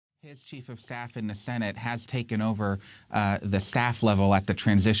His chief of staff in the Senate has taken over the staff level at the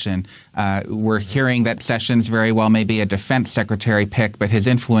transition. We're hearing that Sessions very well may be a defense secretary pick, but his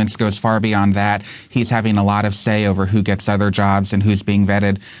influence goes far beyond that. He's having a lot of say over who gets other jobs and who's being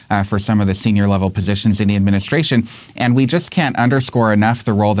vetted for some of the senior level positions in the administration. And we just can't underscore enough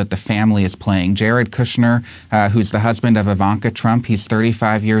the role that the family is playing. Jared Kushner, who's the husband of Ivanka Trump, he's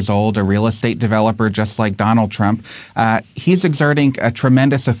 35 years old, a real estate developer just like Donald Trump. He's exerting a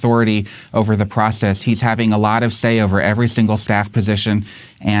tremendous authority over the process. He's having a lot of say over every single staff position,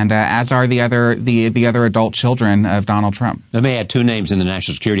 and as are the other adult children of Donald Trump. Let me add two names in the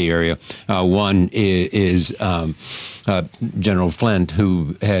national security area. One is General Flint,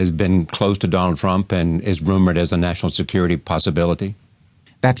 who has been close to Donald Trump and is rumored as a national security possibility.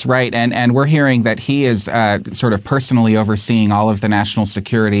 That's right, and we're hearing that he is sort of personally overseeing all of the national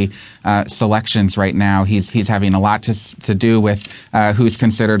security selections right now. He's having a lot to do with who's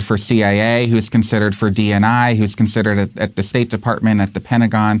considered for CIA, who's considered for DNI, who's considered at the State Department, at the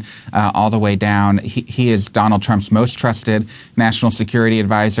Pentagon, all the way down. He is Donald Trump's most trusted national security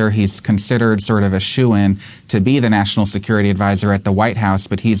advisor. He's considered sort of a shoo-in to be the national security advisor at the White House,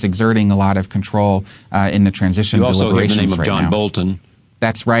 but he's exerting a lot of control in the transition deliberations right now. You also hear the name of John Bolton.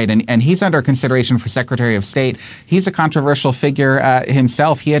 That's right, and he's under consideration for Secretary of State. He's a controversial figure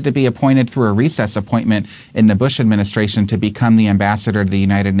himself. He had to be appointed through a recess appointment in the Bush administration to become the ambassador to the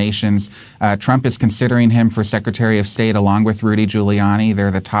United Nations. Trump is considering him for Secretary of State along with Rudy Giuliani.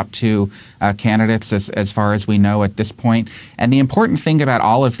 They're the top two candidates as far as we know at this point. And the important thing about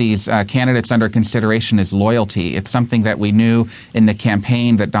all of these candidates under consideration is loyalty. It's something that we knew in the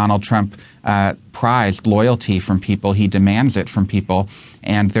campaign that Donald Trump prized loyalty from people. He demands it from people,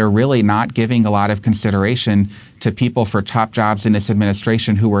 and they're really not giving a lot of consideration to people for top jobs in this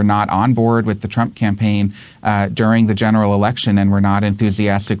administration who were not on board with the Trump campaign during the general election and were not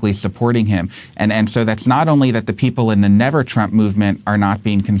enthusiastically supporting him. And so that's not only that the people in the Never Trump movement are not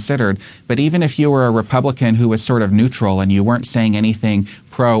being considered, but even if you were a Republican who was sort of neutral and you weren't saying anything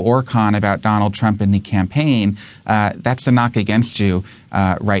pro or con about Donald Trump in the campaign, that's a knock against you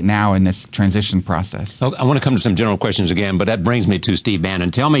right now in this transition process. I want to come to some general questions again, but that brings me to Steve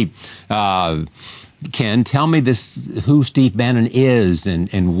Bannon. Tell me, Ken, tell me who Steve Bannon is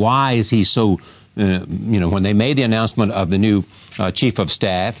and why is he so, when they made the announcement of the new chief of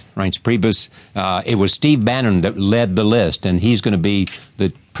staff, Reince Priebus, it was Steve Bannon that led the list, and he's going to be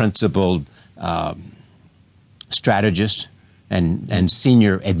the principal strategist and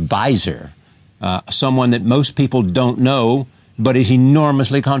senior advisor, someone that most people don't know, but is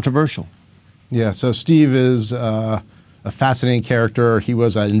enormously controversial. Yeah, so Steve is a fascinating character. He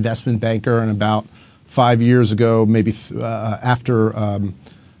was an investment banker, and about 5 years ago, maybe after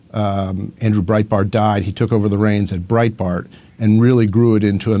Andrew Breitbart died, he took over the reins at Breitbart and really grew it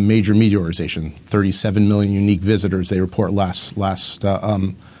into a major media organization. 37 million unique visitors, they report last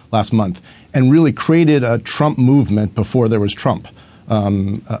month, and really created a Trump movement before there was Trump.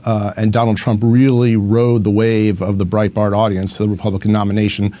 And Donald Trump really rode the wave of the Breitbart audience to the Republican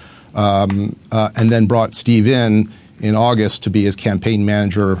nomination, and then brought Steve in August to be his campaign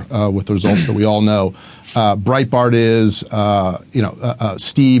manager with the results that we all know. Breitbart is,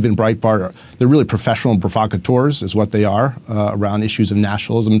 Steve and Breitbart, they're really professional provocateurs is what they are around issues of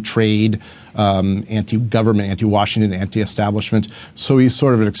nationalism, trade, anti-government, anti-Washington, anti-establishment. So he's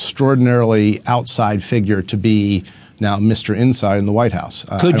sort of an extraordinarily outside figure to be now Mr. Inside in the White House.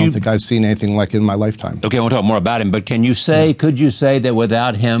 I don't think I've seen anything like it in my lifetime. Okay, I want to talk more about him, but could you say that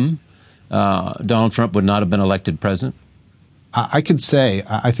without him, Donald Trump would not have been elected president? I could say,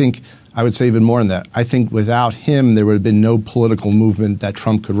 I would say even more than that. I think without him, there would have been no political movement that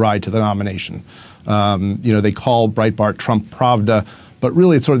Trump could ride to the nomination. They call Breitbart Trump Pravda, but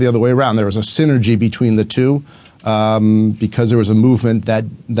really it's sort of the other way around. There was a synergy between the two because there was a movement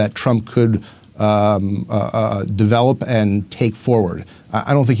that Trump could develop and take forward.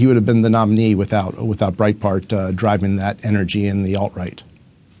 I don't think he would have been the nominee without Breitbart driving that energy in the alt-right.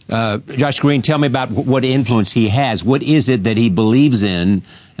 Josh Green, tell me about what influence he has. What is it that he believes in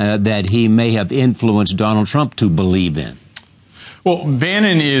that he may have influenced Donald Trump to believe in? Well,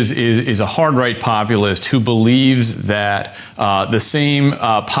 Bannon is a hard-right populist who believes that the same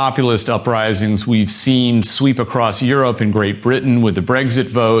populist uprisings we've seen sweep across Europe and Great Britain with the Brexit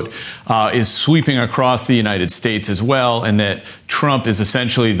vote is sweeping across the United States as well, and that Trump is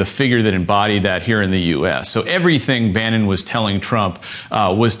essentially the figure that embodied that here in the U.S. So everything Bannon was telling Trump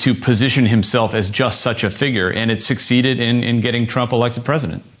was to position himself as just such a figure, and it succeeded in getting Trump elected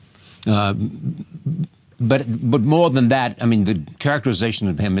president. But more than that, I mean, the characterization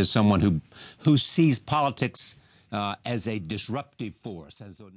of him is someone who sees politics as a disruptive force, as